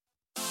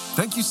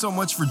Thank you so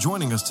much for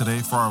joining us today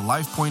for our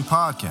LifePoint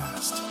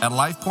podcast. At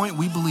LifePoint,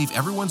 we believe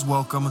everyone's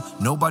welcome,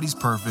 nobody's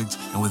perfect,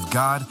 and with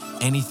God,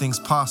 anything's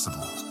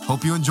possible.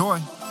 Hope you enjoy.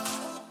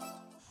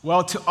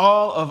 Well, to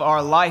all of our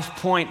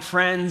LifePoint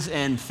friends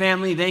and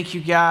family, thank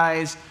you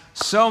guys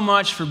so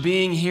much for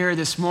being here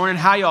this morning.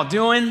 How y'all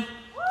doing?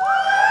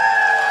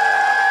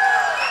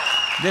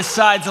 This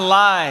side's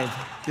alive.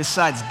 This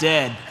side's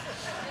dead.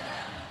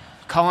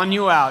 Calling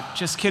you out.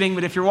 Just kidding,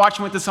 but if you're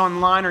watching with us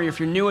online or if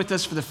you're new with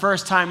us for the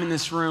first time in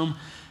this room,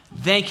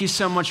 thank you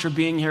so much for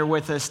being here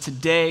with us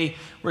today.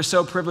 We're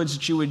so privileged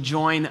that you would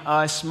join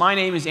us. My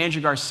name is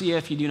Andrew Garcia,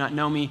 if you do not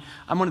know me.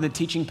 I'm one of the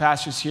teaching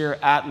pastors here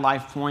at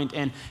LifePoint,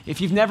 and if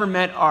you've never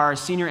met our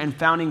senior and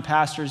founding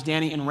pastors,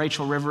 Danny and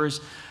Rachel Rivers,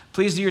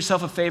 please do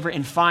yourself a favor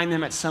and find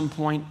them at some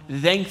point.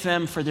 Thank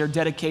them for their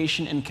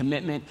dedication and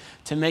commitment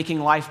to making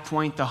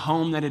LifePoint the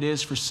home that it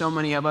is for so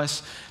many of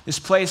us. This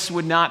place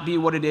would not be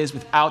what it is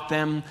without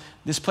them.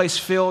 This place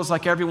feels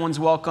like everyone's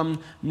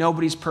welcome,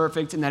 nobody's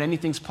perfect, and that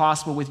anything's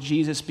possible with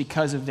Jesus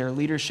because of their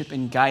leadership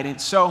and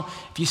guidance. So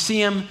if you see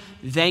them,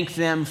 thank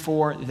them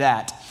for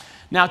that.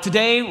 Now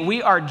today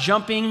we are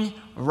jumping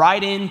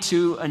right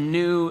into a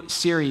new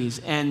series,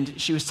 and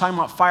she was talking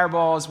about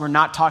fireballs. We're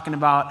not talking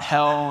about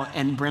hell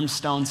and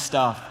brimstone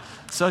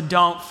stuff, so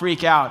don't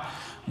freak out.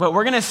 But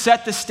we're going to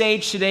set the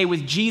stage today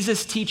with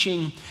Jesus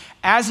teaching,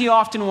 as he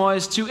often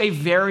was, to a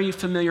very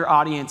familiar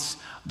audience,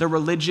 the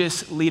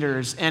religious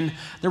leaders. And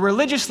the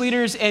religious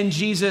leaders and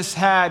Jesus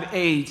had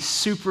a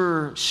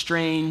super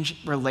strange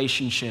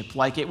relationship.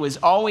 Like, it was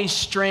always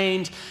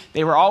strained.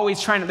 They were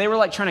trying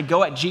to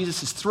go at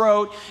Jesus'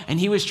 throat, and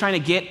he was trying to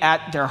get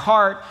at their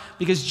heart,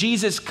 because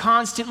Jesus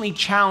constantly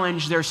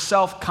challenged their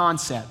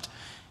self-concept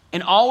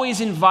and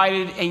always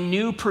invited a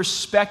new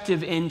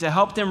perspective in to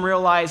help them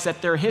realize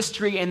that their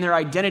history and their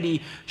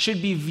identity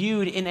should be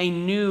viewed in a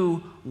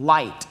new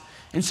light.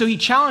 And so he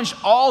challenged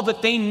all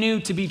that they knew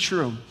to be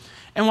true.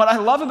 And what I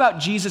love about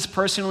Jesus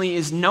personally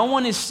is no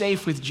one is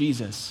safe with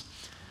Jesus.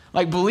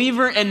 Like,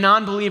 believer and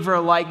non-believer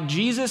alike,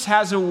 Jesus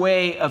has a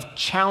way of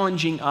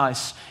challenging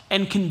us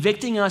and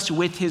convicting us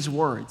with his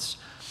words.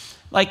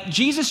 Like,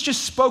 Jesus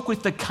just spoke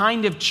with the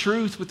kind of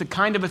truth, with the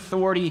kind of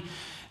authority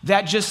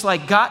that just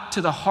got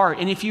to the heart.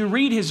 And if you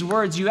read his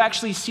words, you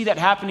actually see that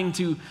happening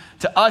to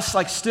us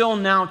still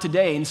now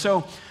today. And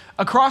so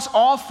across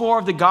all four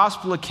of the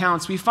gospel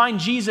accounts, we find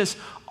Jesus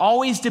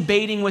always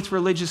debating with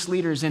religious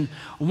leaders. And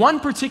one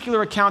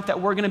particular account that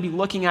we're going to be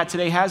looking at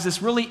today has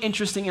this really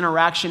interesting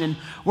interaction. And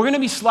we're going to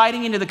be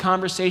sliding into the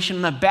conversation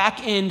on the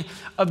back end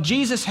of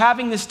Jesus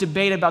having this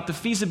debate about the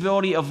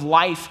feasibility of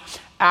life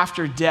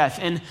after death.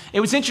 And it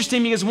was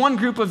interesting because one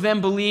group of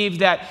them believed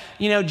that,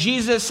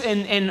 Jesus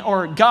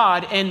or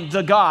God and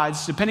the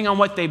gods, depending on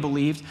what they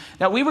believed,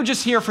 that we were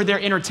just here for their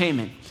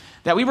entertainment.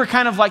 That we were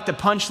kind of like the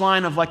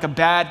punchline of a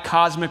bad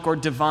cosmic or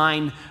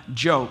divine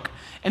joke.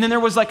 And then there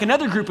was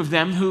another group of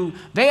them who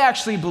they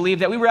actually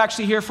believed that we were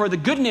actually here for the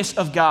goodness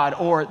of God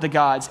or the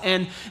gods.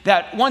 And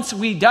that once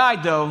we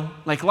died though,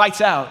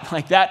 lights out,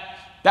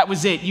 that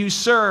was it. You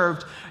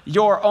served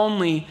your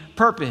only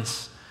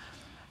purpose.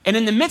 And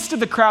in the midst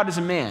of the crowd is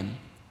a man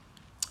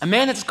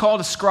that's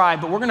called a scribe,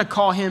 but we're going to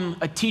call him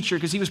a teacher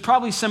because he was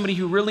probably somebody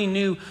who really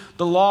knew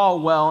the law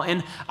well.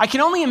 And I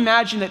can only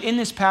imagine that in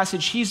this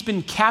passage, he's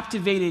been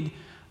captivated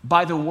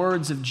by the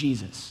words of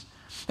Jesus.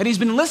 That he's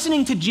been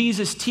listening to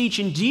Jesus teach,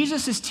 and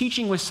Jesus is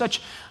teaching with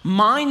such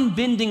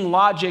mind-bending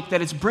logic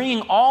that it's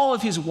bringing all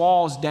of his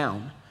walls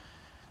down.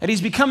 That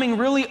he's becoming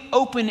really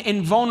open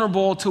and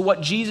vulnerable to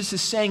what Jesus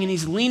is saying, and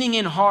he's leaning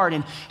in hard.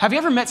 And have you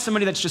ever met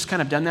somebody that's just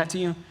kind of done that to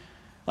you?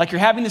 You're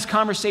having this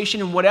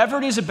conversation, and whatever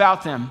it is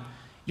about them,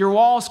 your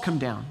walls come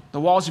down. The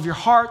walls of your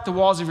heart, the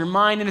walls of your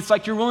mind, and it's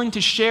like you're willing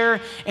to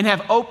share and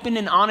have open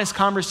and honest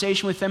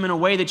conversation with them in a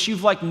way that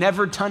you've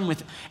never done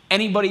with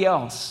anybody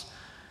else.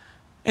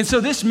 And so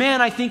this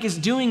man, I think, is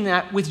doing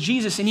that with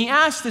Jesus. And he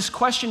asked this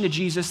question to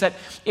Jesus that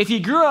if you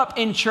grew up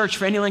in church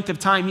for any length of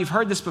time, you've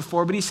heard this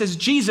before, but he says,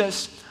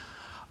 Jesus,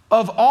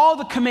 of all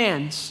the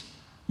commands,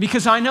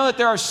 because I know that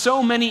there are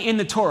so many in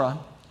the Torah,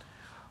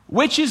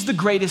 which is the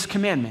greatest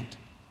commandment?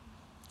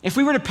 If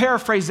we were to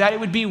paraphrase that, it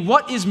would be,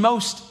 what is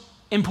most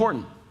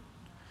important?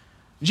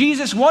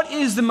 Jesus, what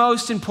is the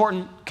most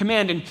important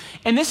command?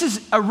 And this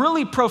is a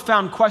really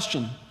profound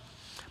question,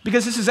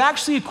 because this is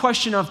actually a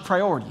question of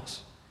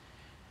priorities.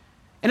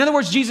 In other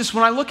words, Jesus,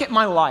 when I look at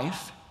my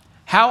life,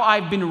 how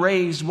I've been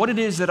raised, what it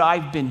is that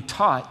I've been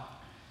taught,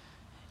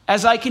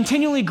 as I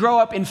continually grow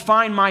up and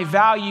find my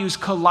values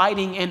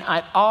colliding and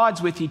at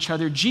odds with each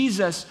other,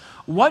 Jesus,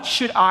 what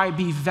should I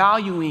be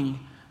valuing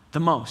the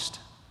most?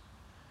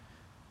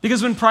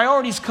 Because when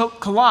priorities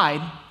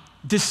collide,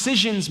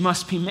 decisions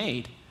must be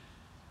made.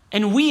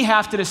 And we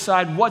have to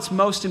decide what's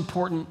most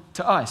important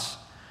to us.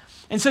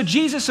 And so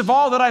Jesus, of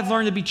all that I've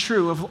learned to be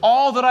true, of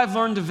all that I've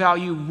learned to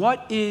value,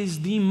 what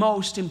is the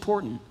most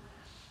important?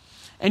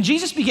 And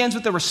Jesus begins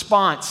with a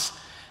response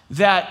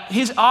that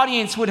his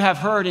audience would have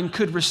heard and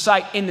could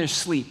recite in their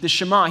sleep, the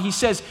Shema. He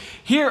says,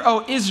 "Hear,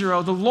 O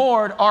Israel, the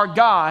Lord our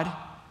God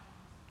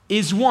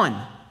is one."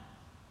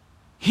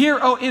 Hear,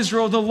 O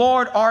Israel, the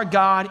Lord our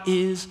God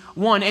is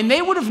one. And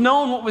they would have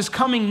known what was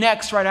coming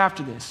next right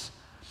after this.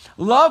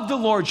 Love the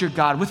Lord your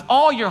God with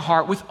all your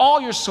heart, with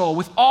all your soul,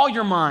 with all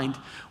your mind,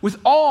 with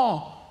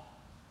all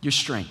your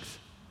strength.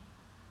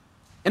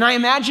 And I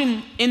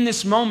imagine in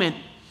this moment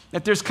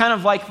that there's kind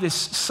of like this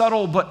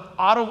subtle but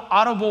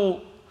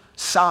audible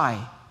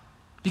sigh,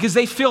 because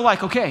they feel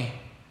like, okay,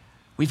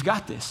 we've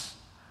got this.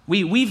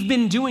 We've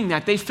been doing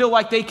that. They feel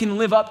like they can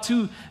live up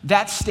to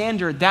that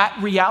standard, that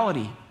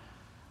reality.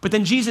 But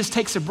then Jesus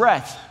takes a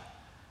breath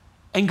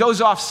and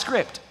goes off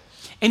script,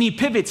 and he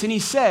pivots and he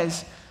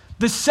says,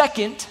 the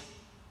second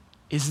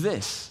is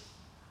this: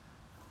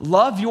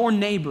 love your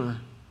neighbor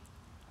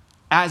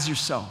as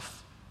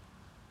yourself.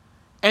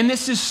 And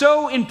this is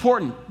so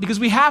important because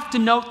we have to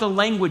note the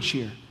language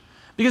here.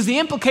 Because the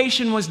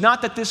implication was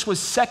not that this was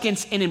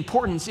second in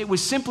importance, it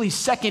was simply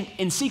second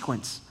in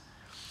sequence.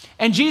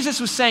 And Jesus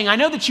was saying, I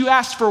know that you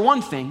asked for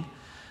one thing,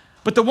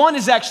 but the one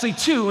is actually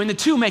two, and the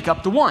two make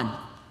up the one.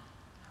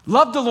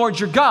 Love the Lord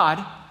your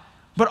God,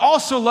 but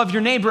also love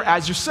your neighbor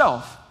as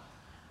yourself.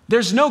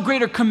 There's no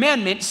greater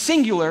commandment,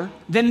 singular,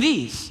 than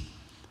these.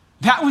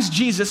 That was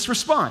Jesus'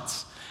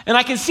 response. And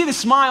I can see the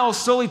smiles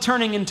slowly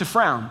turning into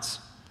frowns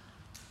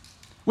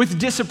with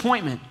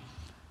disappointment.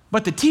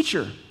 But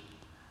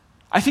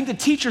I think the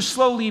teacher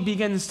slowly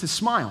begins to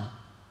smile.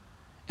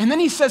 And then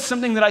he says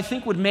something that I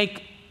think would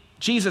make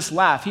Jesus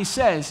laugh. He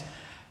says,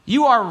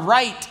 you are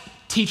right,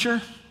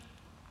 teacher.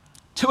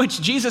 To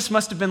which Jesus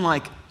must have been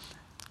like,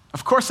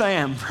 of course I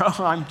am, bro.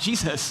 I'm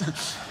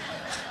Jesus.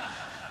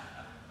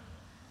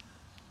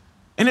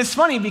 And it's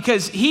funny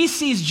because he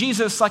sees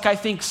Jesus like I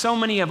think so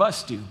many of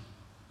us do.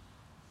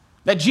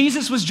 That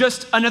Jesus was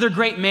just another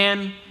great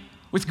man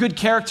with good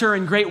character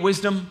and great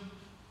wisdom.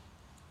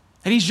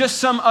 That he's just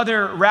some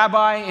other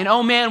rabbi, and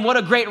oh man, what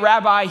a great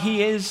rabbi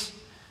he is.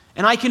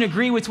 And I can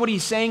agree with what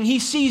he's saying. He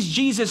sees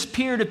Jesus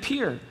peer to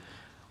peer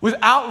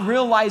without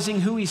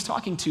realizing who he's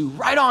talking to.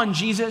 Right on,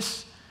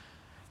 Jesus.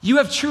 You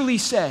have truly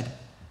said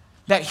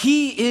that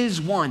he is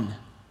one,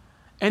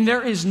 and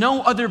there is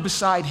no other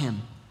beside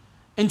him.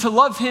 And to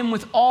love him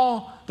with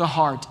all the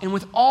heart and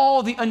with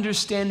all the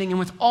understanding and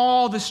with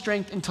all the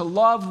strength, and to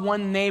love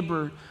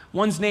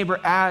one's neighbor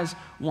as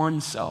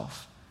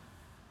oneself.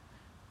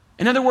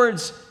 In other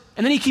words,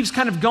 and then he keeps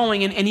kind of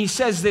going and he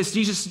says this,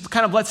 Jesus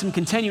kind of lets him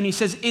continue, and he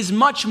says, is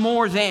much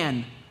more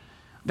than.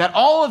 That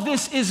all of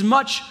this is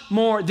much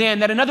more than.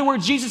 That in other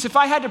words, Jesus, if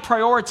I had to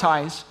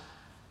prioritize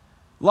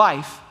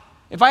life,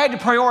 if I had to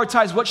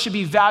prioritize what should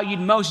be valued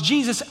most,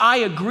 Jesus, I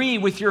agree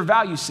with your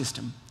value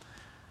system.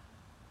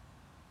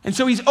 And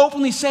so he's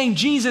openly saying,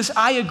 Jesus,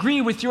 I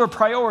agree with your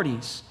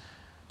priorities,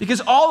 because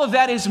all of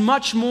that is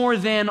much more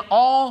than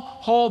all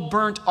whole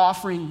burnt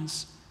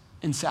offerings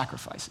and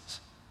sacrifices.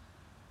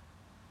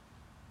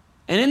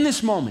 And in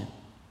this moment,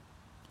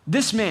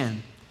 this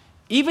man,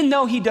 even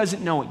though he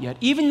doesn't know it yet,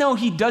 even though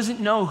he doesn't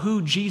know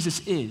who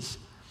Jesus is,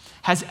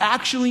 has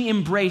actually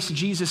embraced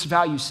Jesus'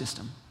 value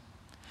system.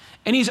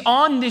 And he's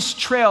on this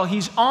trail,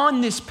 he's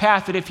on this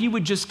path that if he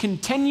would just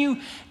continue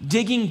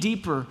digging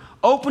deeper,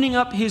 opening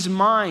up his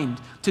mind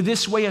to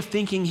this way of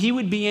thinking, he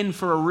would be in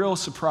for a real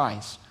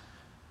surprise.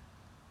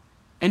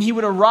 And he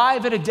would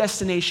arrive at a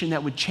destination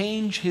that would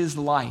change his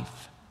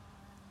life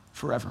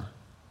forever.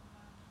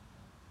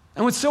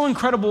 And what's so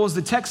incredible is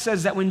the text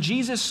says that when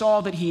Jesus saw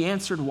that he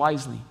answered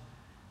wisely,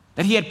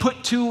 that he had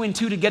put two and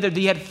two together, that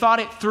he had thought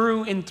it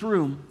through and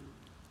through.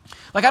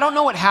 Like, I don't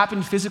know what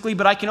happened physically,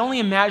 but I can only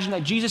imagine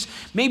that Jesus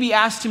maybe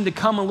asked him to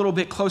come a little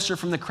bit closer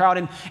from the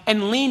crowd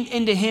and leaned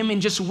into him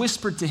and just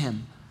whispered to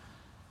him,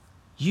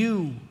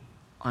 you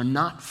are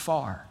not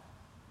far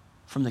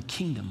from the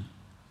kingdom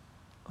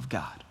of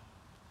God.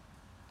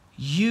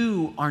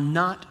 You are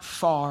not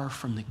far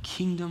from the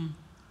kingdom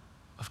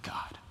of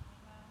God.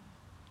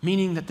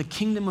 Meaning that the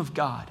kingdom of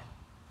God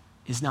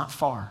is not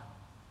far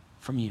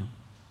from you.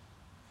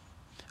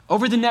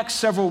 Over the next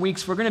several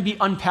weeks, we're going to be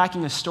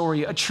unpacking a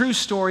story, a true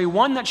story,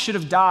 one that should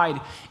have died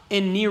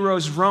in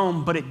Nero's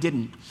Rome, but it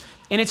didn't.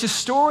 And it's a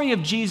story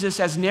of Jesus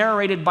as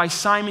narrated by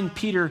Simon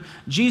Peter,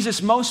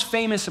 Jesus' most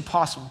famous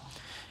apostle.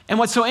 And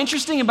what's so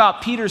interesting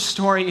about Peter's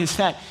story is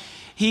that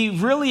he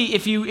really,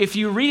 if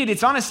you read it,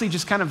 it's honestly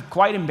just kind of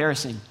quite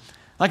embarrassing.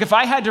 Like if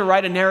I had to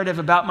write a narrative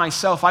about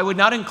myself, I would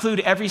not include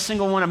every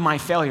single one of my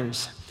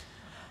failures.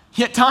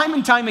 Yet time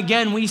and time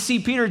again, we see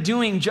Peter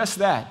doing just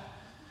that.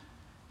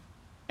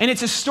 And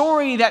it's a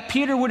story that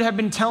Peter would have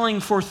been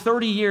telling for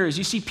 30 years.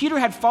 You see, Peter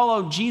had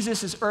followed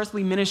Jesus'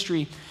 earthly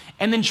ministry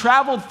and then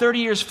traveled 30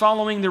 years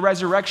following the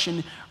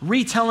resurrection,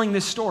 retelling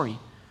this story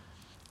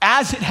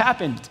as it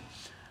happened,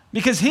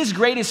 because his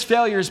greatest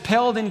failures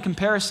paled in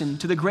comparison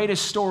to the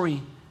greatest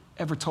story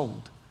ever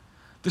told,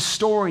 the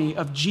story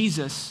of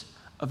Jesus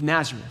of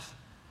Nazareth.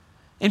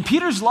 And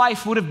Peter's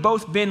life would have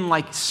both been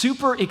like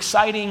super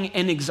exciting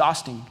and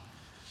exhausting.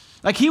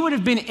 Like he would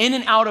have been in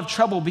and out of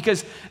trouble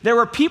because there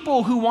were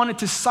people who wanted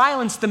to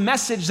silence the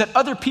message that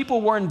other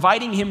people were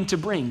inviting him to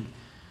bring.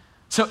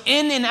 So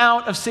in and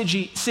out of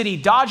city,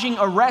 dodging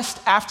arrest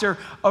after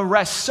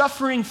arrest,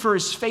 suffering for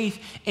his faith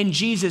in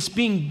Jesus,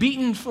 being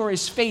beaten for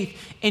his faith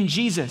in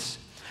Jesus,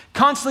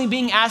 constantly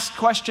being asked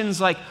questions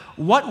like,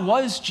 what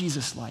was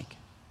Jesus like?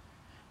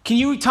 Can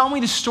you tell me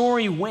the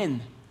story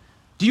when?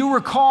 Do you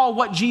recall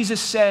what Jesus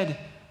said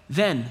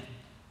then?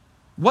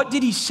 What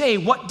did he say?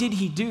 What did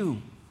he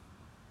do?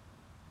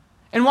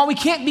 And while we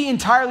can't be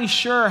entirely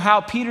sure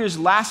how Peter's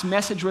last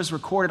message was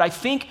recorded, I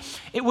think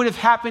it would have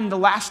happened the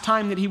last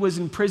time that he was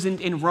imprisoned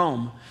in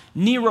Rome,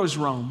 Nero's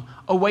Rome,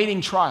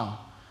 awaiting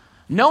trial.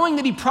 Knowing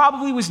that he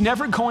probably was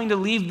never going to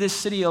leave this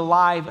city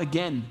alive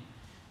again,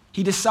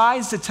 he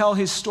decides to tell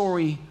his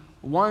story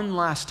one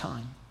last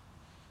time.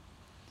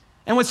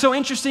 And what's so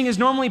interesting is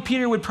normally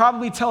Peter would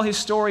probably tell his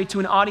story to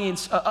an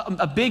audience,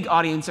 a big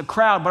audience, a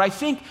crowd, but I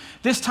think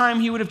this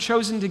time he would have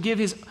chosen to give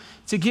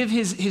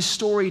his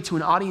story to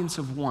an audience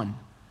of one,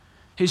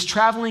 his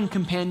traveling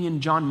companion,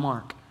 John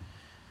Mark.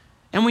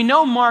 And we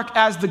know Mark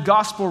as the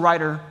gospel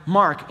writer,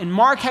 Mark. And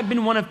Mark had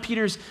been one of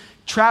Peter's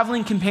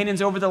traveling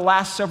companions over the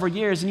last several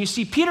years. And you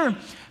see, Peter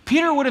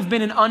would have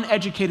been an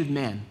uneducated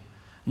man.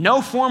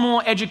 No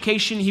formal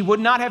education. He would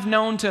not have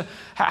known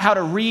how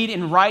to read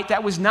and write.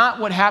 That was not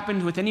what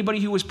happened with anybody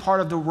who was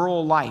part of the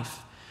rural life.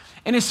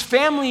 And his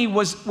family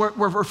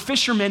were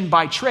fishermen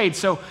by trade.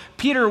 So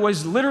Peter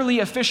was literally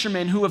a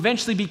fisherman who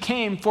eventually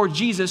became, for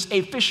Jesus,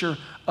 a fisher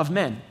of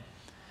men.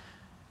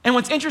 And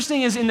what's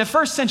interesting is in the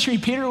first century,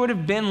 Peter would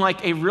have been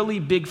like a really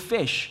big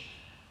fish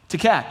to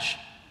catch,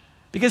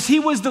 because he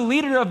was the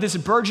leader of this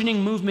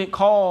burgeoning movement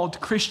called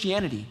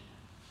Christianity.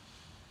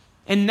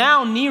 And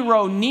now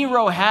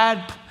Nero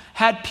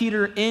had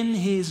Peter in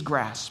his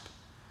grasp.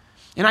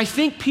 And I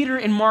think Peter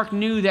and Mark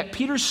knew that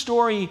Peter's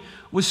story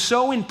was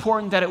so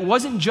important that it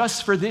wasn't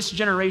just for this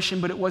generation,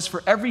 but it was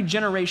for every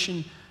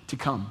generation to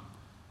come.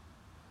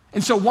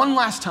 And so one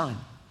last time,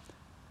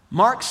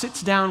 Mark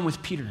sits down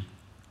with Peter.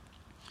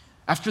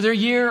 After their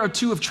year or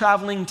two of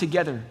traveling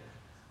together,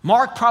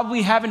 Mark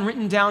probably having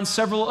written down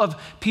several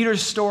of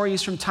Peter's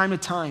stories from time to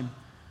time.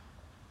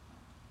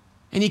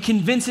 And he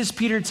convinces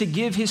Peter to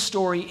give his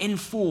story in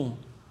full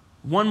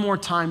one more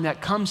time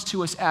that comes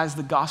to us as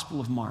the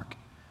Gospel of Mark.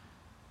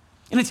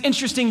 And it's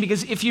interesting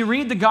because if you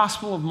read the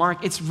Gospel of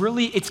Mark, it's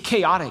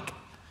chaotic.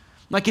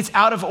 Like it's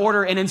out of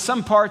order. And in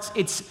some parts,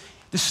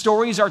 the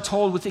stories are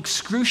told with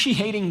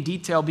excruciating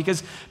detail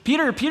because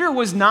Peter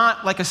was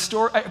not like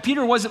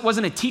Peter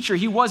wasn't a teacher.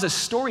 He was a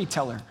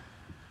storyteller.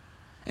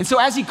 And so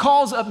as he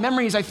calls up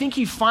memories, I think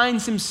he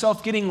finds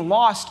himself getting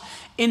lost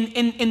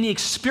in the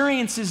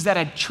experiences that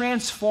had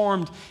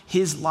transformed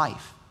his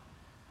life.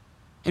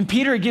 And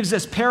Peter gives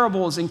us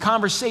parables and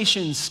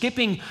conversations,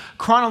 skipping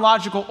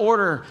chronological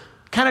order,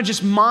 kind of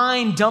just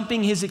mind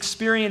dumping his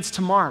experience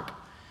to Mark.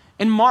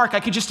 And Mark, I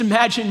could just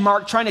imagine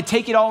Mark trying to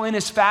take it all in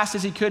as fast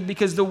as he could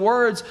because the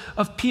words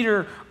of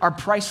Peter are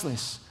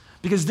priceless.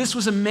 Because this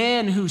was a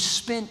man who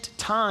spent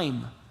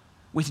time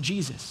with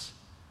Jesus.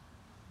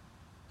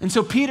 And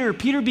so Peter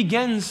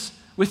begins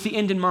with the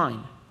end in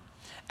mind.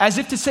 As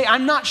if to say,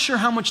 I'm not sure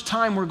how much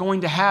time we're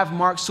going to have,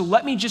 Mark, so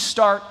let me just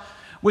start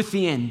with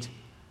the end.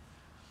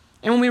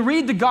 And when we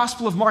read the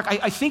Gospel of Mark,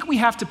 I think we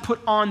have to put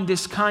on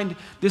this kind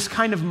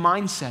of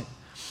mindset.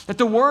 That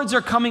the words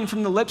are coming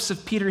from the lips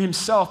of Peter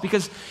himself,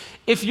 because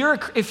if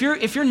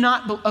you're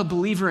not a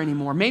believer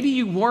anymore, maybe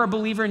you were a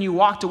believer and you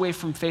walked away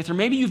from faith, or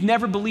maybe you've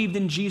never believed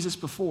in Jesus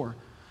before.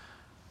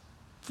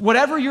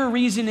 Whatever your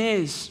reason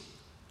is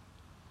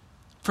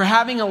for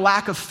having a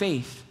lack of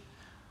faith,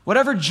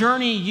 whatever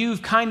journey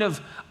you've kind of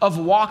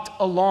walked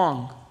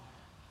along.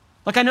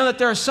 Like I know that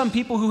there are some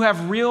people who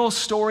have real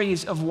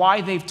stories of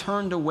why they've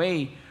turned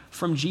away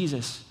from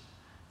Jesus.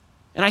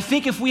 And I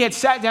think if we had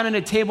sat down at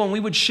a table and we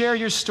would share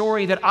your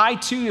story, that I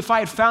too, if I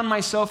had found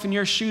myself in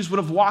your shoes, would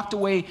have walked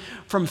away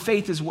from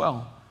faith as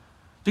well.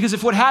 Because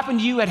if what happened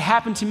to you had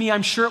happened to me,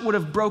 I'm sure it would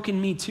have broken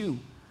me too.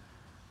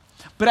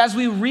 But as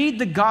we read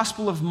the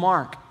Gospel of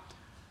Mark,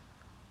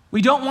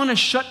 we don't want to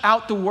shut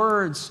out the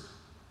words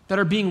that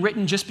are being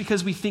written just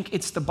because we think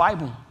it's the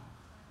Bible.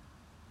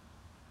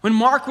 When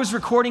Mark was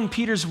recording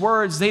Peter's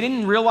words, they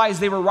didn't realize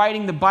they were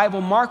writing the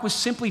Bible. Mark was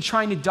simply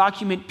trying to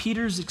document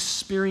Peter's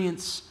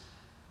experience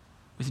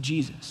with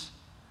Jesus.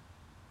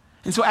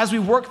 And so as we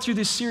work through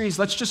this series,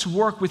 let's just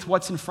work with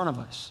what's in front of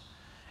us.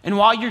 And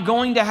while you're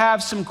going to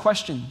have some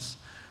questions,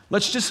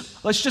 let's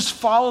just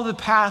follow the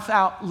path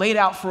laid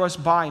out for us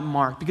by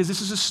Mark, because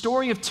this is a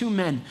story of two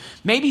men,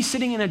 maybe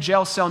sitting in a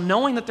jail cell,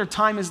 knowing that their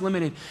time is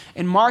limited,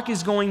 and Mark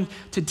is going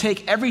to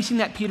take everything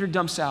that Peter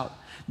dumps out,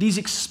 these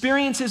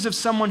experiences of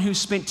someone who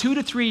spent 2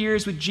 to 3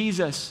 years with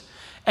Jesus,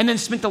 and then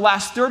spent the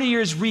last 30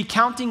 years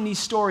recounting these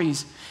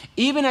stories,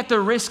 even at the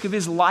risk of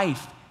his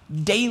life,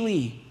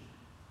 daily,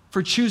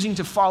 for choosing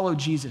to follow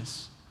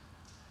Jesus.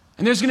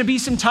 And there's going to be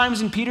some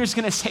times when Peter's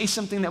going to say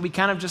something that we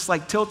kind of just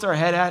like tilt our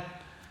head at.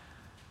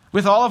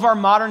 With all of our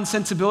modern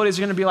sensibilities,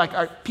 we're going to be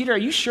like, Peter, are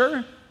you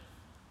sure?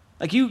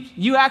 Like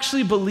you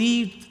actually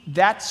believe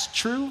that's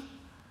true?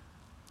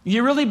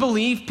 You really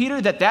believe, Peter,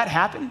 that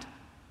happened?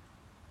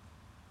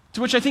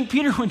 To which I think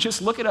Peter would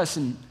just look at us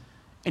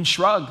and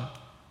shrug.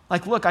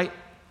 Like, look,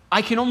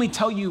 I can only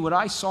tell you what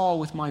I saw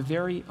with my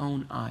very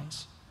own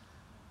eyes.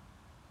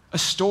 A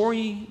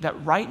story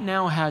that right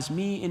now has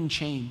me in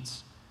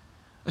chains.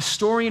 A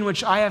story in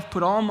which I have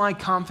put all my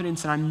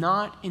confidence and I'm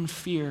not in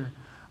fear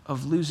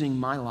of losing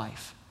my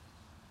life.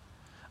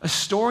 A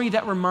story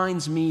that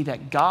reminds me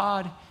that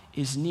God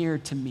is near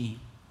to me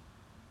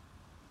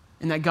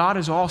and that God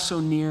is also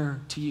near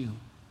to you.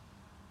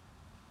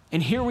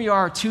 And here we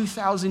are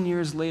 2,000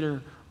 years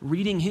later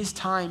reading his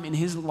time in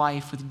his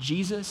life with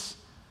Jesus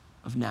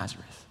of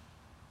Nazareth.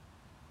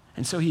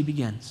 And so he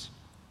begins.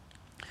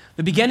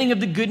 The beginning of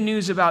the good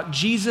news about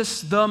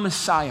Jesus the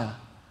Messiah,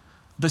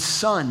 the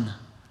Son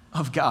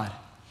of God.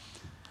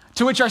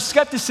 To which our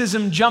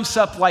skepticism jumps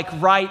up like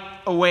right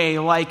away,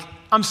 like,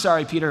 I'm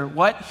sorry, Peter,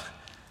 what?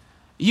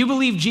 You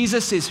believe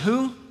Jesus is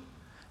who?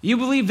 You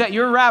believe that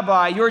your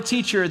rabbi, your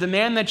teacher, the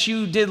man that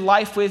you did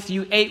life with,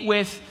 you ate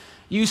with,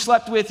 you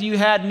slept with, you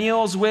had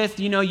meals with,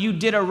 you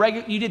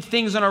did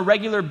things on a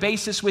regular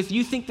basis with,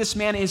 you think this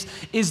man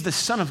is the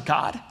Son of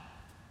God?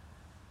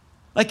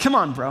 Like, come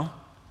on, bro.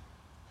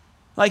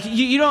 Like,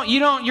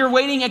 you're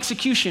waiting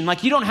execution.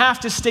 Like, you don't have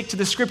to stick to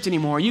the script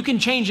anymore. You can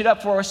change it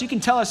up for us. You can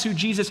tell us who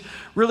Jesus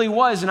really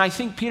was. And I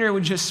think Peter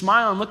would just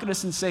smile and look at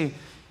us and say,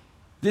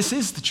 this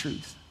is the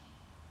truth.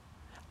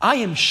 I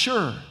am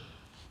sure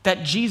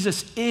that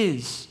Jesus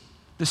is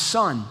the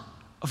Son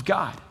of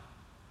God.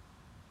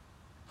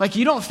 Like,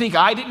 you don't think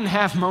I didn't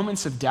have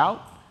moments of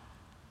doubt?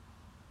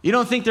 You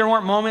don't think there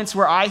weren't moments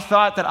where I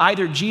thought that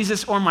either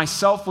Jesus or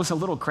myself was a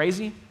little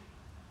crazy?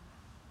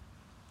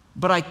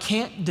 But I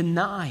can't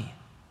deny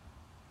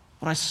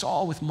what I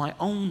saw with my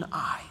own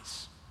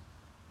eyes.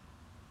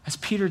 As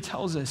Peter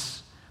tells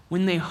us,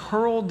 when they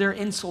hurled their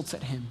insults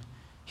at him,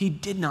 he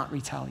did not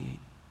retaliate.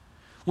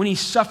 When he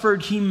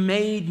suffered, he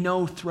made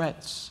no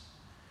threats.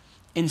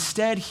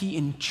 Instead, he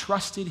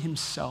entrusted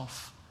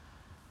himself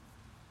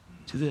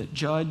to the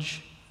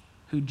judge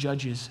who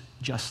judges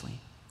justly.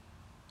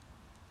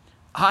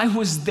 I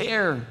was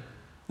there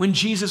when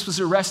Jesus was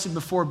arrested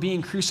before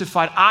being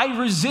crucified. I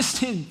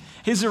resisted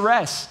his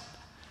arrest.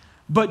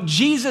 But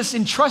Jesus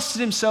entrusted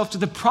himself to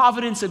the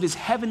providence of his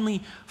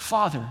heavenly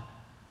Father.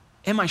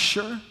 Am I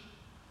sure?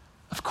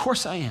 Of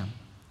course I am.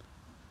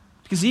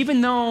 Because even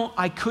though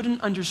I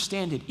couldn't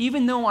understand it,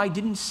 even though I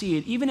didn't see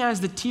it, even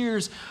as the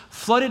tears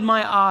flooded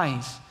my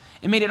eyes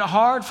and made it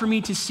hard for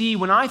me to see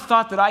when I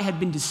thought that I had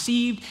been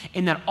deceived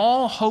and that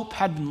all hope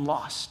had been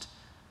lost,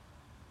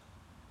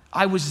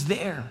 I was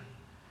there.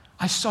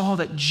 I saw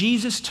that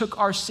Jesus took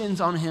our sins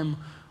on him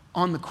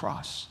on the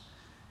cross.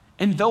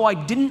 And though I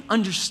didn't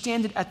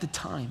understand it at the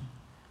time,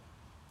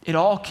 it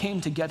all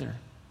came together.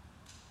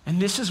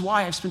 And this is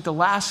why I've spent the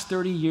last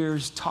 30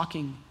 years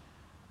talking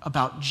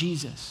about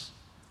Jesus.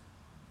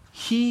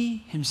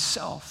 He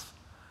himself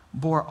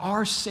bore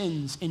our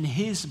sins in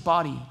his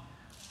body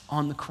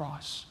on the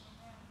cross.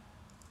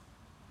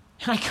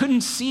 And I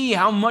couldn't see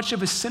how much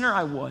of a sinner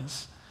I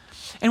was.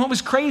 And what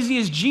was crazy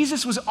is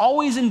Jesus was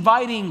always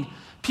inviting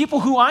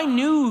people who I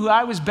knew who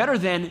I was better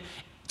than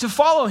to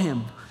follow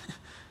him.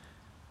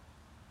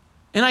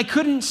 And I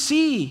couldn't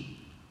see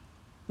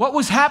what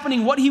was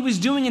happening, what he was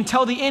doing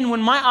until the end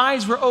when my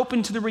eyes were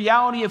open to the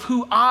reality of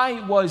who I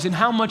was and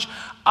how much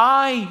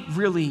I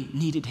really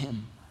needed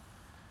him.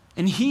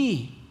 And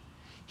he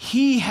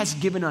has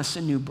given us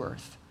a new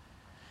birth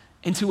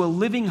into a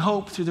living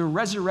hope through the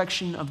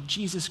resurrection of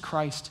Jesus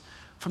Christ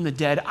from the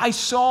dead. I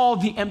saw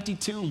the empty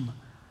tomb.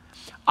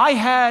 I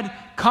had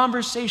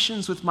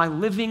conversations with my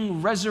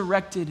living,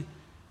 resurrected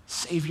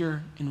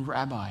Savior and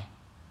Rabbi.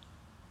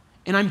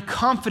 And I'm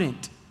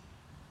confident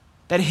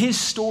that his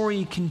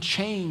story can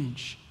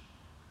change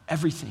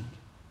everything.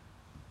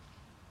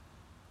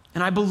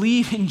 And I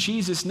believe in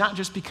Jesus not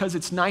just because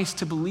it's nice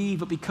to believe,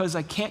 but because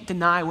I can't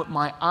deny what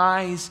my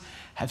eyes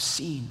have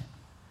seen.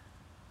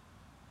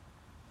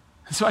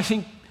 And so I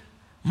think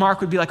Mark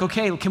would be like,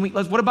 okay,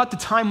 what about the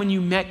time when you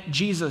met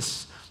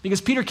Jesus? Because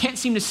Peter can't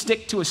seem to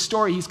stick to a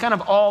story. He's kind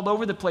of all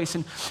over the place.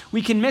 And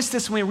we can miss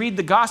this when we read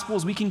the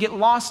Gospels. We can get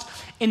lost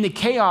in the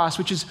chaos,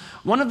 which is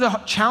one of the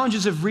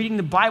challenges of reading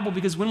the Bible,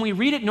 because when we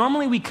read it,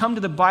 normally we come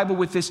to the Bible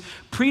with this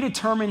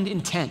predetermined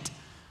intent,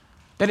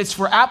 that it's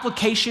for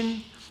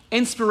application,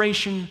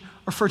 inspiration,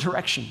 or for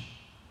direction.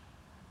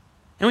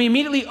 And we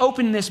immediately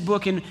open this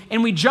book and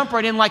we jump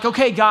right in like,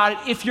 okay, God,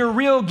 if you're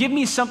real, give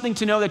me something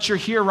to know that you're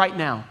here right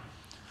now.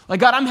 Like,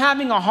 God, I'm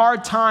having a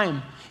hard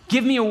time.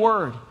 Give me a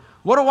word.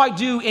 What do I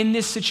do in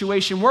this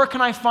situation? Where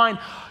can I find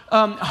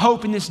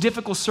hope in this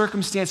difficult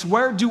circumstance?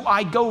 Where do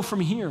I go from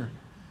here?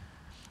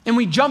 And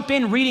we jump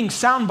in reading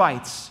sound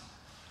bites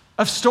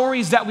of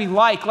stories that we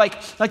like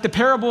the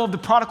parable of the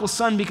prodigal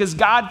son, because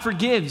God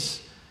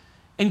forgives.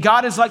 And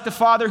God is like the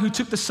father who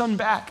took the son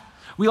back.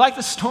 We like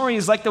the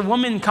stories like the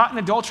woman caught in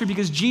adultery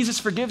because Jesus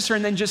forgives her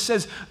and then just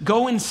says,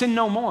 go and sin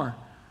no more.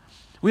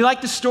 We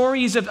like the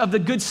stories of the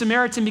Good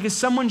Samaritan because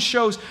someone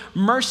shows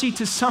mercy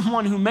to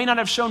someone who may not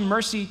have shown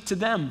mercy to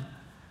them.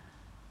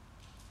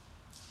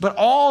 But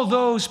all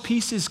those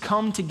pieces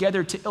come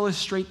together to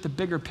illustrate the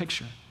bigger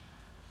picture.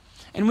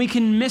 And we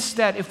can miss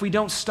that if we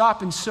don't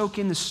stop and soak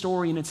in the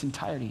story in its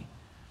entirety.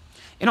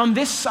 And on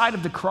this side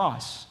of the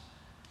cross,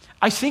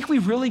 I think we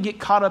really get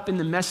caught up in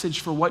the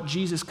message for what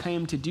Jesus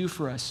came to do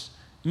for us,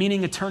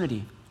 meaning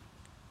eternity.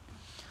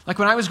 Like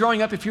when I was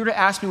growing up, if you were to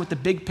ask me what the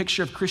big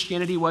picture of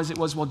Christianity was, it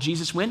was, well,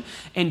 Jesus went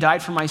and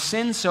died for my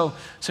sins, so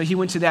he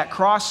went to that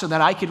cross so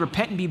that I could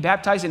repent and be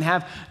baptized and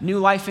have new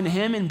life in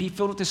him and be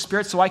filled with the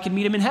Spirit so I could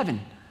meet him in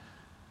heaven.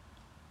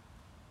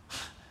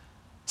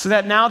 So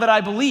that now that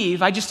I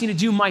believe, I just need to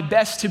do my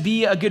best to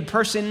be a good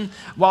person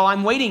while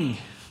I'm waiting.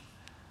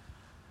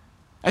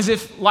 As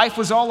if life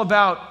was all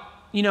about,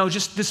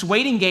 just this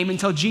waiting game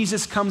until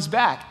Jesus comes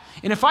back.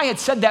 And if I had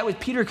said that with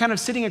Peter kind of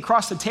sitting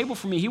across the table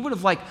from me, he would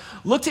have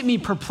looked at me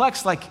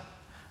perplexed like,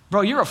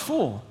 bro, you're a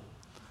fool.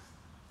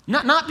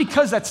 Not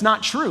because that's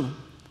not true,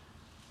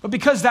 but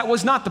because that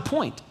was not the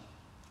point.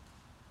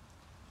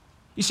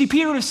 You see,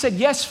 Peter would have said,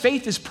 yes,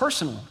 faith is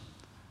personal.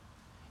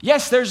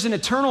 Yes, there's an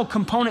eternal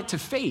component to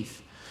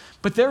faith,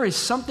 but there is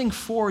something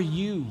for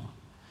you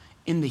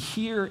in the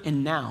here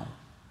and now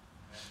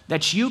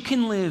that you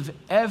can live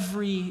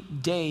every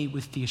day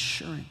with the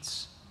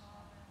assurance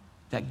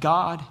that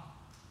God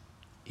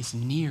is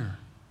near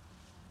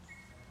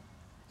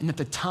and that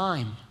the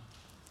time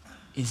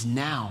is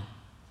now.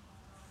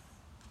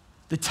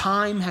 The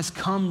time has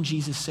come,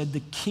 Jesus said.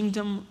 The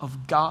kingdom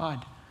of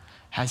God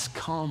has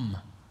come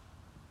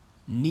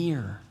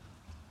near.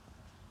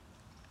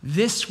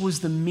 This was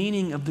the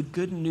meaning of the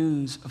good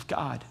news of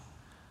God.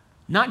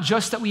 Not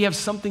just that we have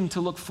something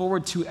to look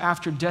forward to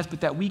after death, but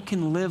that we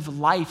can live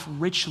life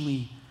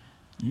richly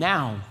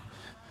now.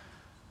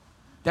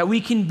 That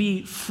we can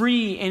be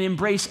free and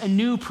embrace a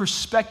new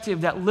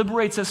perspective that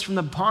liberates us from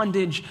the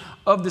bondage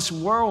of this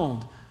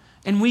world.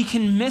 And we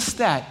can miss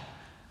that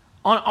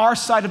on our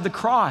side of the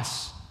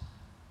cross.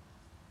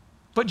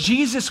 But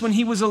Jesus, when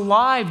he was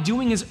alive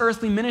doing his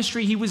earthly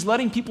ministry, he was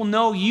letting people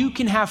know you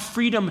can have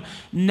freedom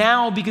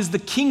now because the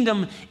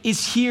kingdom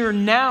is here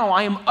now.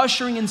 I am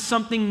ushering in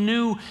something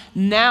new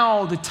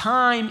now. The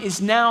time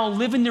is now.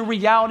 Live in the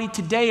reality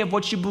today of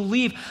what you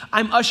believe.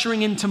 I'm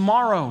ushering in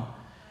tomorrow.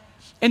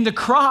 And the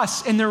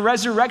cross and the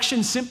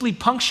resurrection simply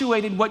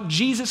punctuated what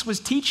Jesus was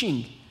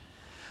teaching.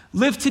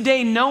 Live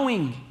today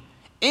knowing,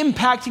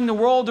 impacting the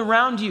world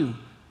around you,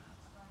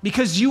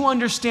 because you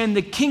understand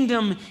the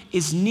kingdom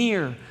is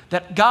near,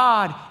 that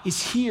God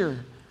is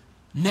here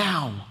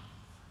now.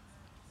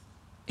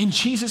 And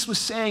Jesus was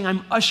saying,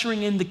 I'm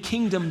ushering in the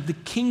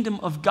kingdom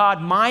of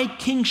God, my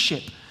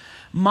kingship,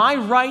 my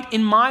right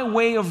and my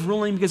way of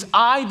ruling, because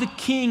I, the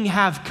king,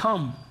 have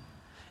come.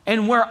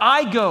 And where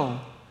I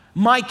go,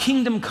 my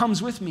kingdom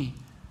comes with me.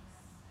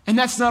 And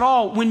that's not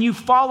all. When you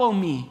follow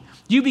me,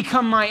 you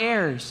become my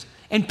heirs.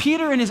 And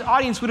Peter and his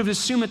audience would have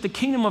assumed that the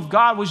kingdom of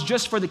God was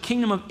just for the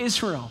kingdom of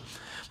Israel.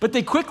 But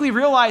they quickly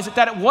realized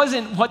that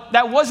wasn't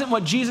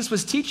what Jesus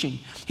was teaching.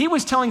 He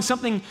was telling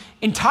something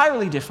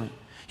entirely different.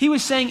 He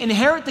was saying,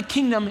 inherit the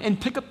kingdom and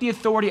pick up the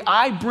authority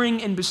I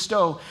bring and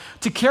bestow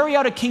to carry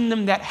out a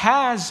kingdom that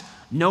has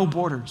no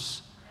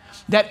borders,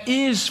 that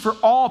is for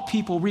all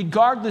people,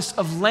 regardless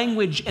of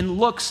language and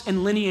looks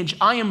and lineage.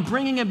 I am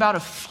bringing about a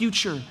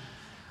future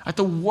that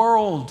the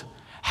world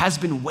has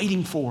been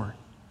waiting for,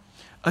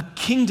 a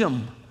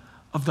kingdom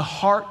of the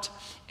heart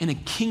and a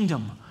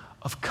kingdom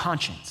of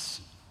conscience.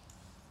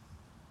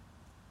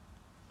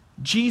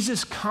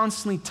 Jesus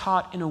constantly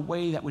taught in a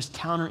way that was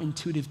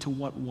counterintuitive to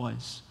what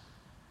was.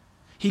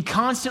 He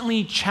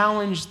constantly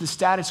challenged the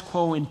status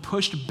quo and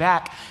pushed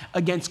back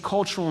against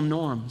cultural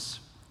norms.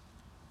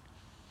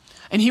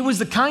 And he was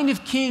the kind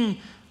of king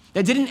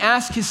that didn't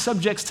ask his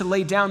subjects to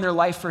lay down their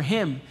life for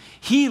him.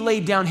 He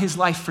laid down his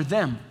life for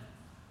them.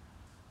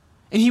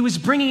 And he was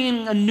bringing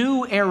in a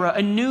new era,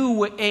 a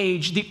new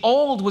age. The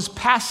old was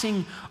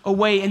passing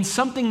away and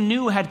something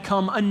new had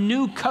come, a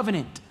new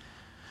covenant.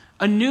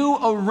 A new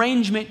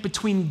arrangement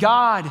between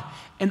God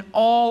and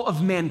all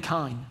of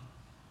mankind.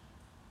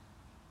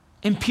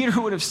 And Peter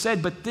would have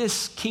said, but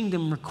this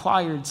kingdom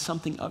required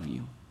something of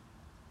you.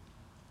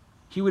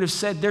 He would have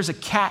said, there's a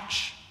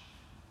catch.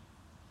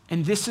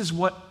 And this is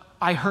what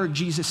I heard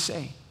Jesus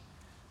say.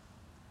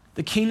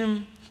 The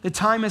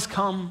time has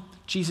come.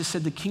 Jesus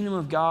said, the kingdom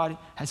of God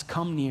has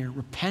come near.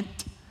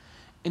 Repent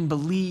and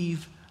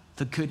believe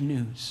the good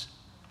news.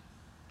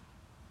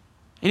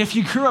 And if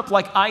you grew up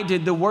like I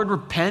did, the word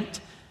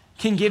repent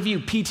can give you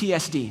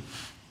PTSD.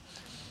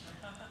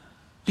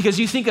 Because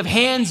you think of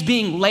hands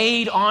being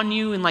laid on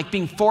you and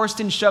being forced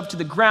and shoved to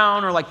the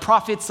ground, or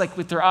prophets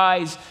with their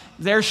eyes,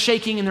 they're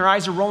shaking and their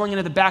eyes are rolling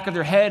into the back of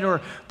their head,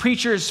 or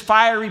preachers,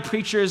 fiery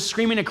preachers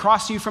screaming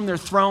across you from their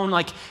throne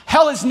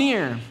hell is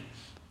near.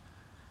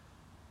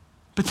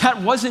 But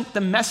that wasn't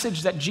the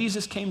message that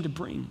Jesus came to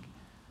bring.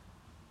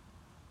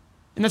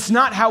 And that's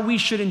not how we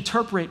should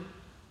interpret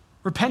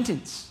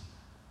repentance.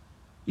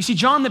 You see,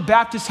 John the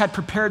Baptist had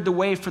prepared the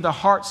way for the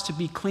hearts to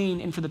be clean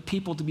and for the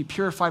people to be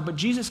purified. But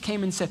Jesus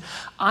came and said,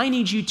 I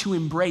need you to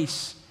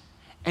embrace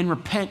and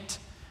repent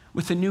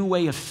with a new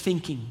way of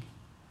thinking.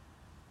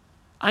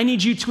 I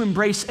need you to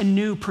embrace a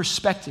new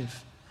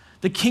perspective,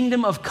 the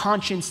kingdom of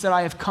conscience that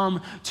I have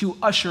come to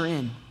usher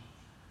in.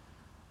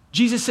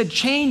 Jesus said,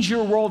 change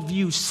your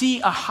worldview, see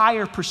a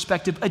higher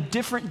perspective, a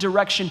different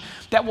direction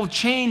that will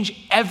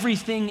change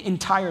everything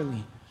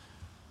entirely.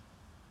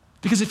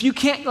 Because if you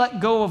can't let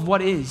go of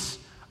what is,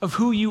 of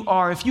who you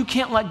are, if you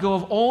can't let go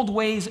of old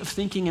ways of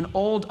thinking and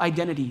old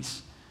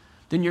identities,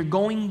 then you're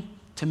going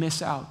to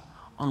miss out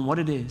on what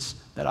it is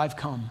that I've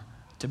come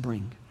to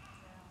bring.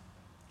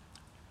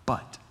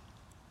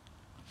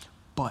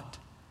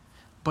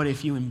 But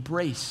if you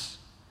embrace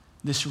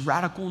this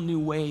radical new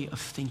way of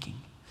thinking,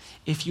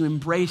 if you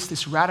embrace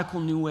this radical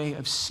new way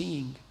of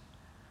seeing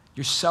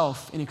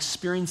yourself and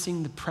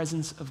experiencing the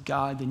presence of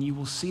God, then you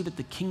will see that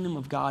the kingdom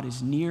of God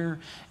is near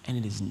and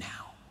it is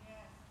now.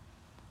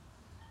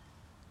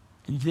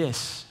 And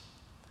this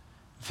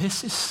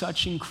is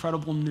such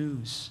incredible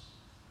news.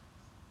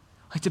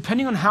 Like,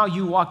 depending on how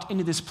you walked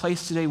into this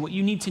place today, what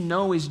you need to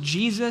know is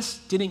Jesus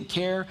didn't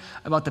care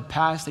about the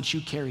past that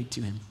you carried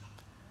to him.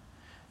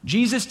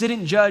 Jesus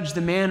didn't judge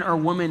the man or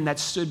woman that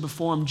stood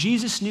before him.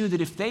 Jesus knew that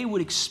if they would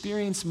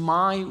experience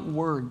my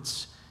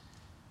words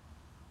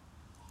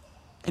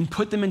and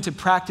put them into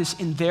practice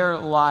in their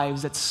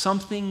lives, that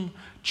something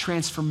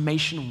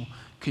transformational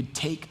could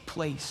take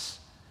place.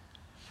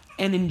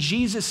 And in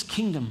Jesus'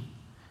 kingdom,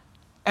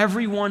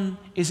 everyone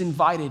is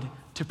invited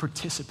to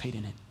participate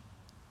in it.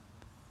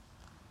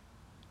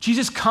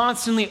 Jesus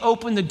constantly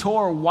opened the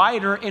door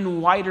wider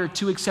and wider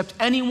to accept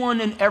anyone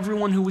and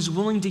everyone who was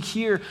willing to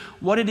hear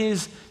what it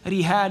is that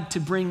he had to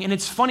bring. And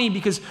it's funny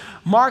because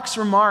Mark's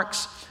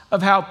remarks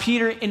of how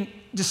Peter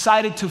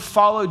decided to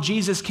follow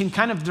Jesus can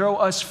kind of throw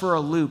us for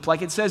a loop.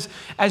 Like it says,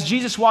 as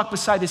Jesus walked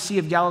beside the Sea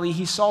of Galilee,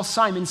 he saw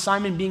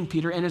Simon being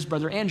Peter, and his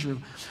brother Andrew,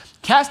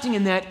 casting a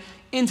net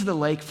into the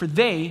lake, for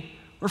they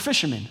were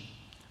fishermen.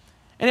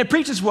 And it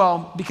preaches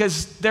well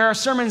because there are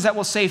sermons that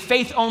will say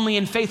faith only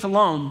and faith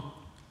alone.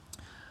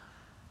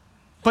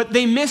 But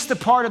they miss the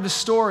part of the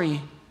story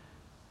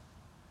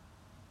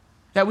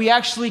that we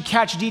actually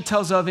catch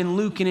details of in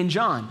Luke and in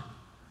John.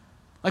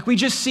 Like we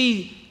just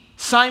see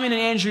Simon and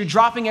Andrew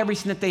dropping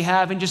everything that they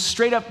have and just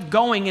straight up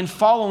going and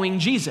following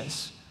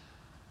Jesus.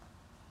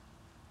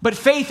 But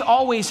faith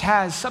always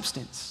has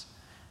substance.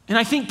 And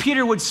I think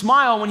Peter would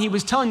smile when he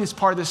was telling this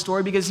part of the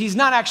story because he's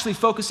not actually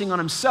focusing on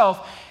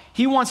himself.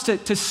 He wants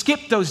to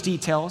skip those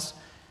details.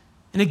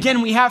 And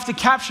again, we have to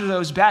capture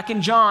those back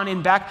in John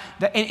and back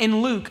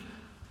in Luke.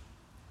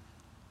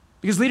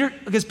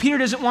 Because Peter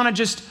doesn't want to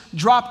just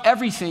drop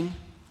everything.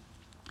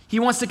 He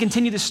wants to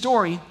continue the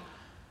story.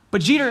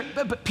 But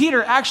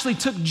Peter actually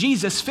took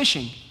Jesus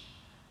fishing.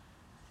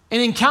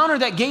 An encounter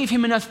that gave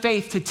him enough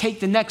faith to take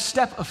the next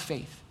step of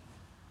faith.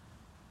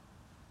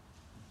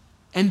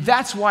 And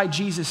that's why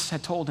Jesus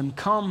had told him,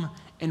 come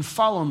and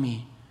follow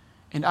me,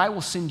 and I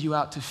will send you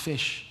out to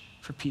fish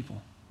for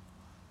people.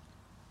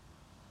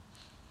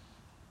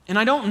 And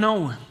I don't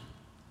know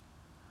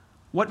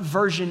what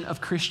version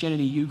of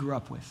Christianity you grew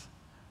up with.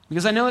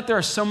 Because I know that there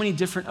are so many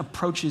different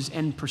approaches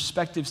and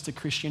perspectives to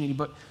Christianity,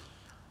 but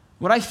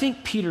what I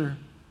think Peter,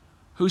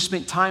 who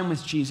spent time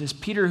with Jesus,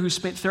 Peter, who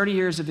spent 30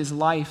 years of his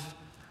life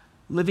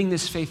living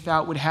this faith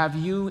out, would have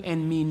you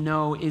and me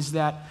know is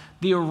that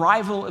the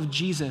arrival of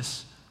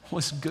Jesus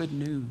was good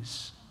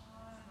news.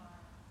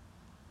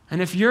 And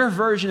if your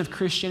version of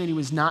Christianity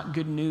was not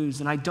good news,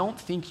 then I don't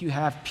think you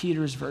have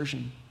Peter's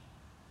version.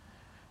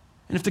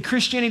 And if the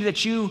Christianity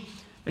that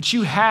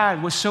you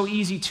had was so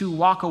easy to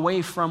walk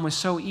away from, was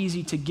so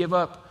easy to give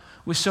up,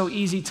 was so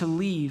easy to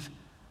leave,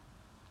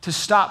 to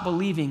stop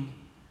believing,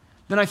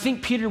 then I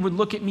think Peter would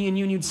look at me and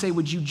you and you'd say,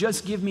 would you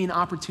just give me an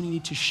opportunity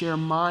to share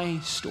my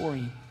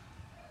story?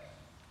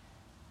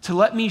 To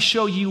let me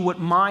show you what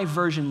my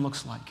version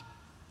looks like.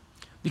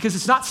 Because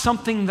it's not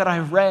something that I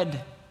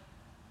read,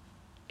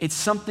 it's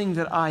something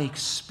that I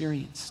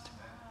experienced.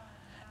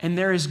 And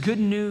there is good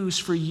news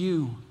for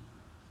you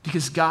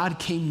because God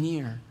came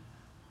near.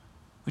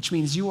 Which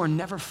means you are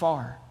never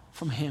far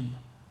from him,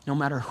 no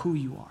matter who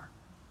you are.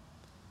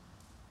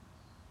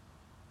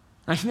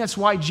 And I think that's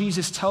why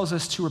Jesus tells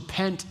us to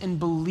repent and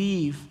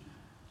believe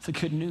the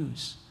good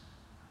news.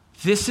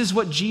 This is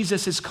what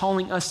Jesus is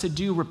calling us to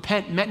do,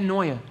 repent,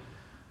 metanoia.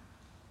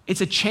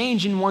 It's a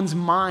change in one's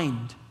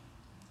mind.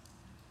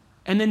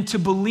 And then to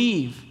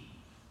believe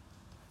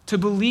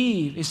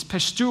is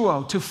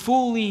pisteuo, to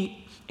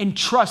fully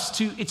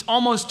entrust, it's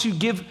almost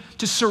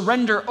to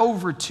surrender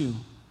over to.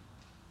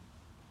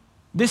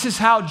 This is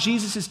how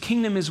Jesus'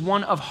 kingdom is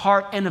one of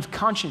heart and of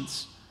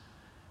conscience.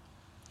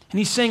 And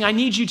he's saying, I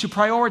need you to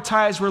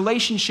prioritize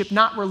relationship,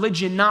 not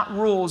religion, not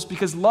rules,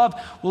 because love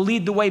will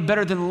lead the way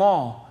better than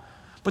law.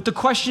 But the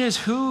question is,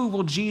 who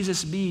will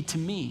Jesus be to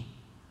me?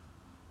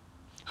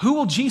 Who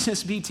will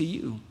Jesus be to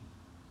you?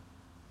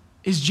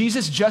 Is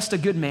Jesus just a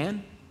good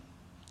man?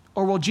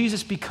 Or will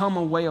Jesus become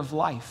a way of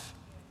life?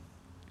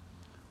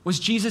 Was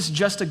Jesus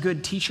just a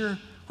good teacher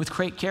with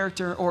great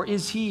character? Or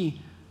is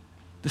he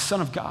the Son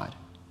of God?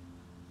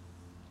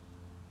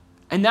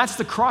 And that's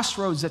the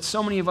crossroads that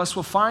so many of us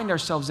will find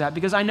ourselves at,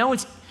 because I know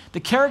the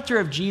character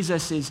of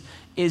Jesus is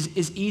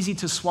easy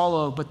to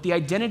swallow, but the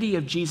identity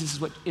of Jesus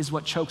is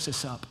what chokes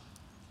us up.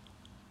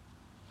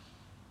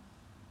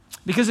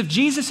 Because if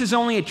Jesus is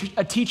only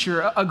a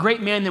teacher, a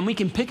great man, then we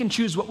can pick and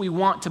choose what we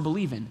want to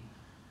believe in.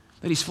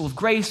 That he's full of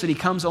grace, that he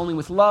comes only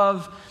with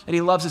love, that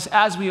he loves us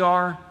as we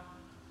are.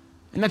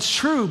 And that's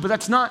true, but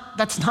that's not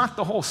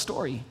the whole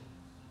story.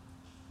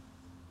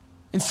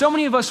 And so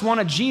many of us want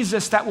a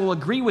Jesus that will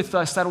agree with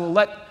us, that will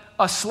let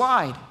us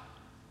slide.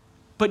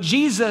 But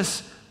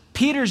Jesus,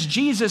 Peter's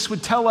Jesus,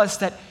 would tell us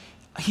that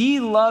he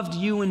loved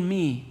you and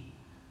me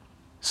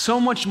so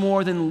much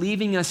more than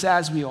leaving us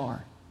as we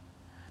are.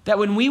 That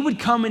when we would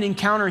come and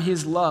encounter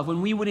his love,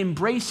 when we would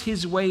embrace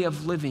his way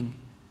of living,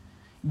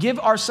 give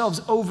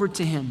ourselves over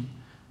to him,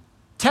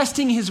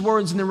 testing his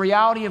words in the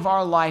reality of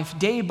our life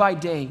day by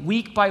day,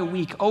 week by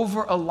week,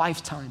 over a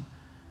lifetime,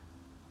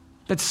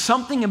 that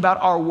something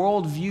about our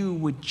worldview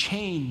would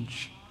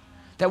change,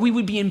 that we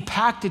would be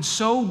impacted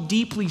so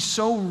deeply,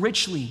 so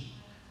richly,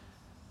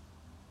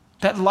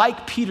 that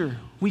like Peter,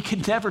 we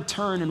could never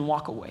turn and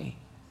walk away.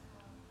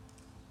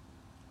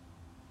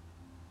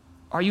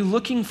 Are you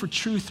looking for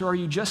truth, or are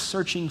you just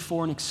searching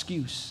for an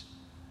excuse?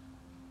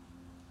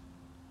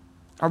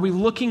 Are we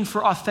looking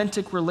for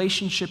authentic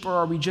relationship, or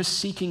are we just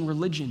seeking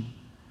religion?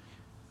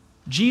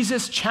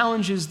 Jesus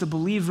challenges the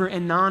believer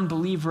and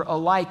non-believer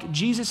alike.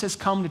 Jesus has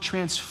come to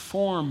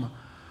transform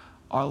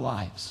our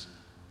lives,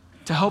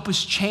 to help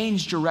us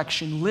change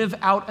direction, live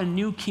out a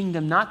new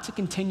kingdom, not to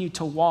continue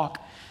to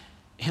walk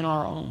in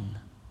our own.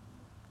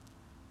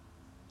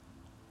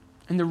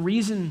 And the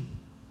reason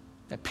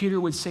that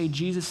Peter would say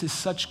Jesus is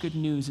such good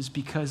news is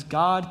because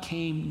God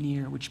came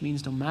near, which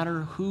means no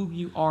matter who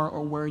you are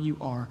or where you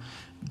are,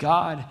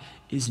 God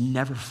is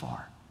never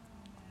far.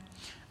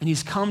 And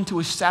he's come to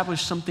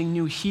establish something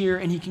new here,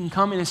 and he can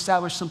come and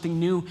establish something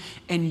new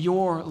in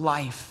your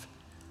life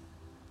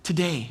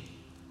today.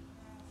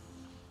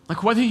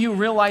 Like whether you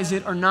realize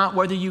it or not,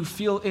 whether you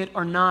feel it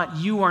or not,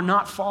 you are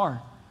not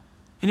far.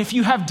 And if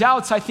you have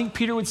doubts, I think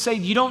Peter would say,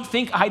 you don't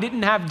think I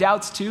didn't have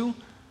doubts too?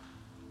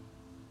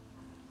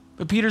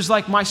 But Peter's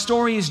like, my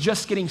story is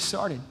just getting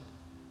started.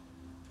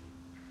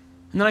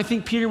 And then I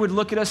think Peter would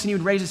look at us and he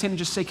would raise his hand and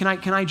just say, can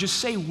I just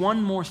say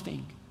one more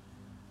thing?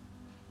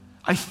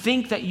 I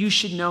think that you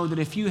should know that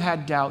if you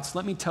had doubts,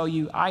 let me tell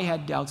you, I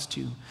had doubts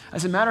too.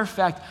 As a matter of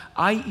fact,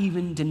 I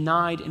even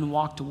denied and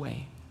walked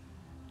away.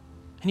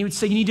 And he would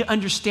say, you need to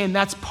understand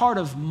that's part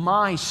of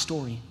my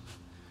story.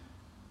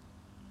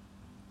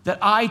 That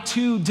I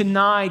too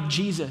denied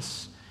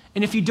Jesus.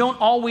 And if you don't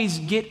always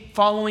get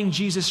following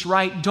Jesus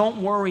right,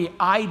 don't worry,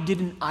 I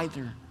didn't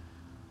either.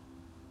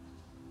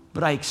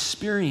 But I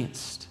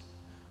experienced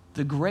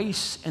the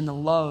grace and the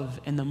love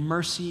and the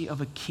mercy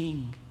of a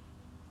king.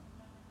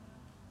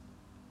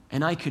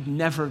 And I could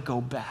never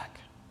go back.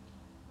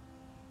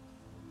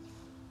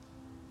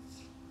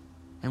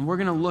 And we're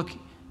going to look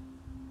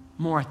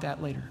more at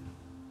that later.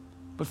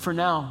 But for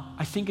now,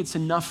 I think it's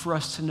enough for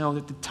us to know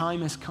that the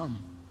time has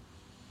come,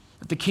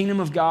 that the kingdom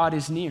of God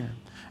is near.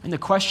 And the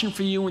question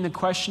for you and the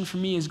question for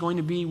me is going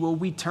to be, will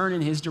we turn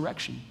in his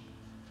direction?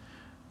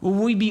 Will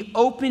we be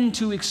open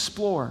to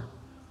explore,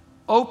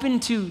 open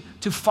to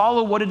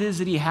follow what it is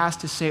that he has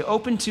to say,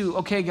 open to,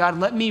 okay, God,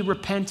 let me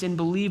repent and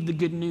believe the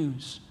good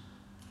news?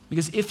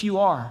 Because if you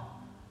are,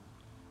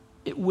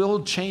 it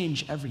will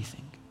change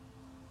everything.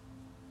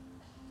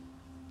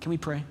 Can we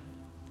pray?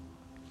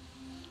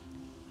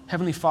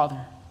 Heavenly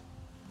Father,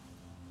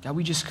 God,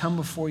 we just come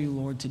before you,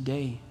 Lord,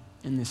 today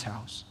in this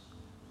house.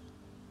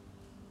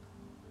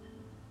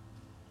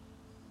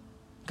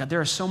 God,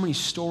 there are so many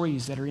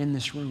stories that are in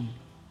this room.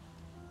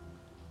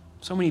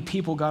 So many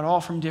people, God,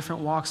 all from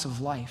different walks of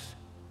life.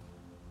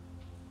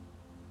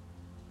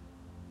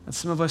 And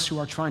some of us who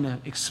are trying to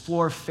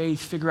explore faith,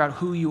 figure out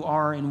who you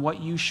are and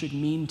what you should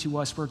mean to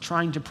us. We're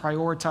trying to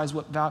prioritize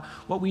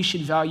what we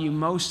should value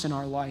most in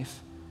our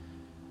life.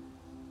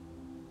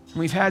 And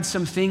we've had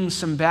some things,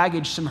 some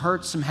baggage, some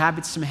hurts, some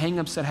habits, some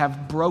hang-ups that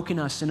have broken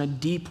us in a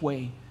deep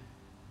way.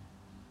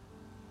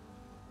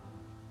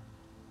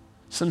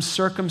 Some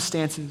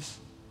circumstances,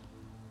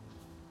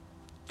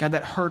 God,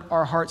 that hurt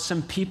our hearts.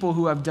 Some people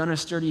who have done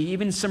us dirty,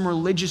 even some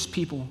religious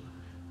people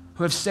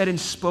who have said and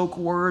spoke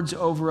words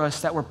over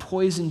us that were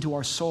poison to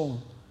our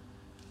soul.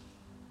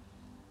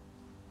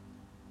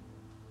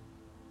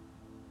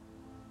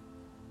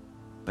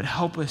 But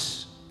help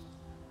us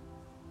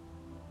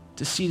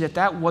to see that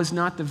that was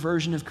not the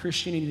version of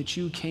Christianity that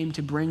you came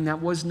to bring.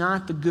 That was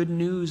not the good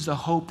news, the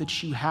hope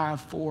that you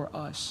have for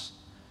us.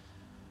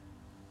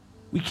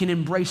 We can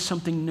embrace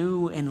something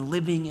new and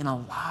living and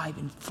alive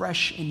and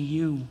fresh in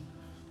you.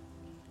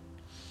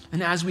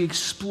 And as we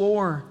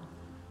explore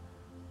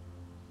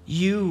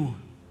you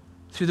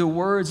through the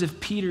words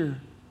of Peter,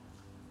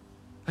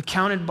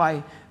 accounted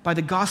by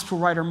the gospel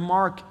writer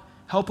Mark,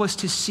 help us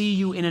to see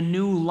you in a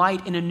new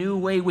light, in a new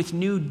way, with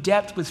new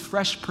depth, with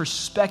fresh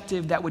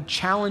perspective that would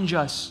challenge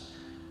us,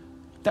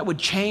 that would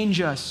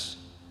change us.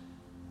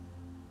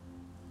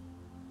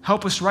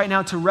 Help us right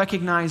now to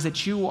recognize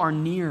that you are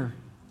near.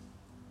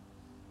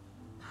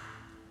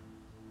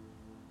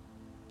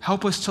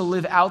 Help us to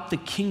live out the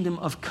kingdom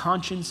of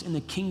conscience and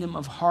the kingdom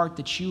of heart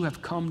that you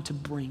have come to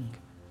bring.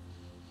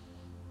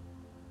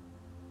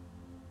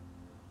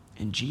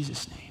 In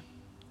Jesus' name,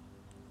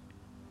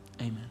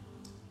 amen.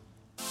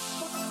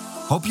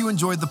 Hope you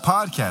enjoyed the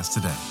podcast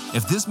today.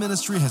 If this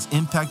ministry has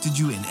impacted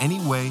you in any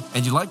way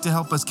and you'd like to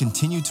help us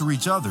continue to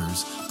reach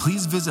others,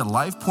 please visit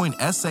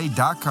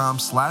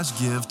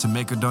lifepointsa.com/give to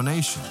make a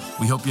donation.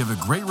 We hope you have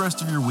a great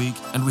rest of your week,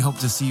 and we hope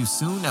to see you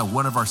soon at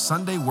one of our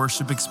Sunday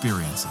worship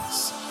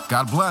experiences.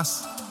 God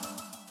bless.